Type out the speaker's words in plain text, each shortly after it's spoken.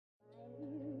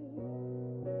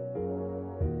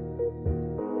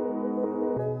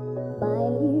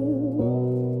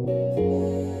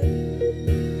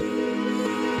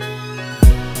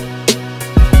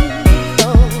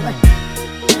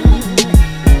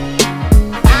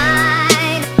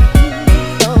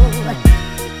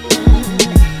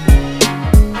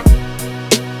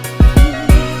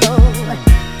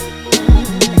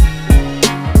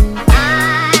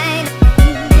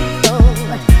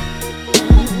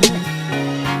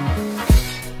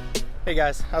Hey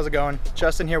guys, how's it going?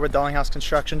 Justin here with Dalinghaus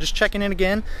Construction, just checking in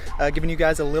again, giving you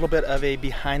guys a little bit of a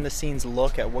behind the scenes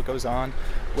look at what goes on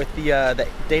with the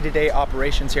day-to-day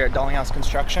operations here at Dalinghaus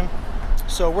Construction.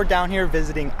 So we're down here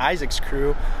visiting Isaac's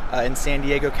crew in San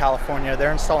Diego, California.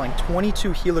 They're installing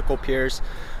 22 helical piers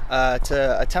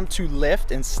to attempt to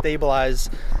lift and stabilize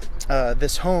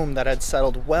this home that had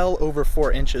settled well over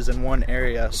 4 inches in one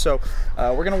area. So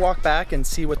we're gonna walk back and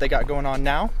see what they got going on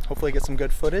now. Hopefully get some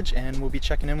good footage, and we'll be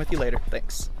checking in with you later.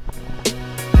 Thanks.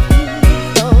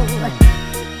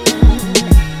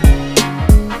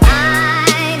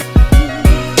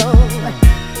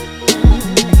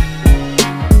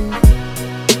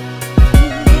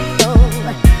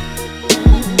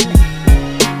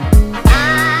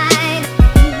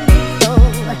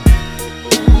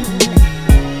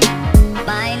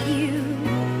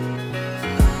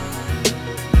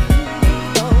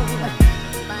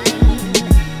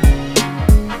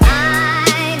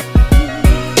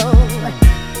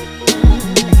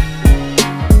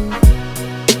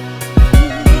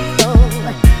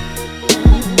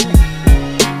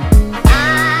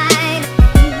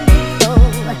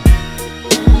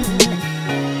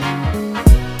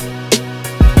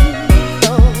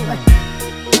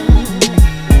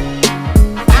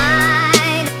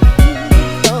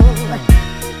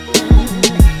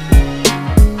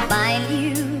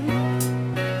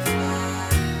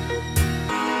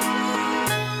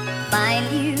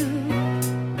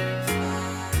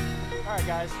 Alright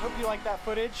guys, hope you like that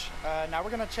footage. Now we're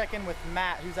going to check in with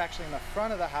Matt, who's actually in the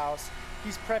front of the house.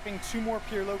 He's prepping 2 more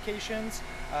pier locations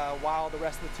while the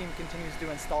rest of the team continues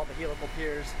to install the helical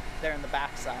piers there in the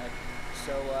back side.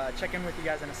 So check in with you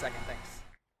guys in a second. Thanks.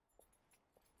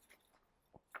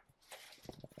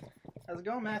 How's it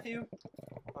going, Matthew?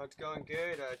 Oh, it's going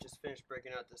good. I just finished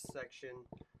breaking out this section.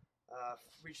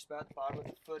 Reached about the bottom of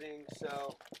the footing,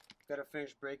 so got to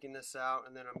finish breaking this out,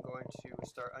 and then I'm going to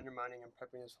start undermining and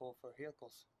prepping this hole for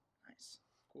helicals. Nice.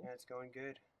 Cool. Yeah, it's going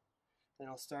good. Then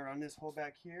I'll start on this hole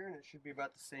back here, and it should be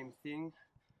about the same thing.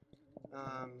 It's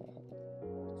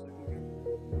looking good.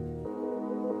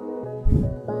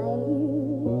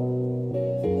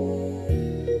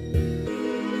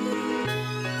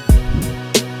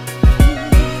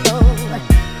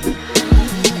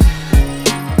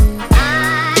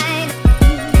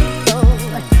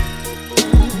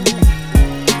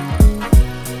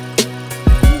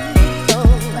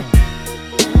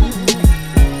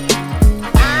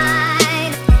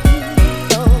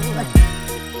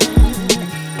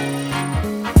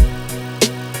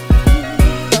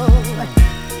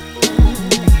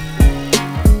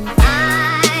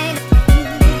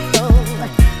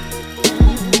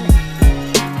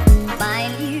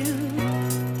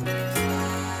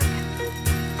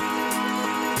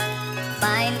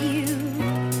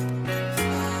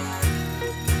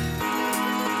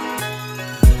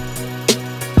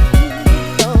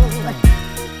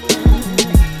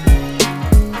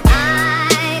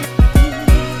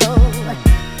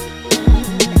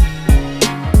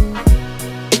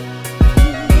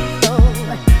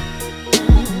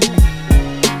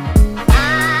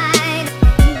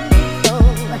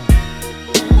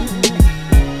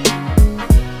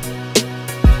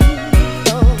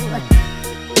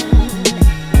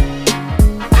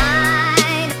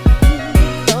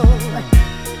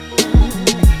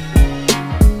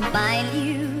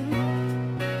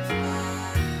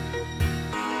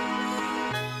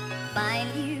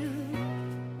 Find you.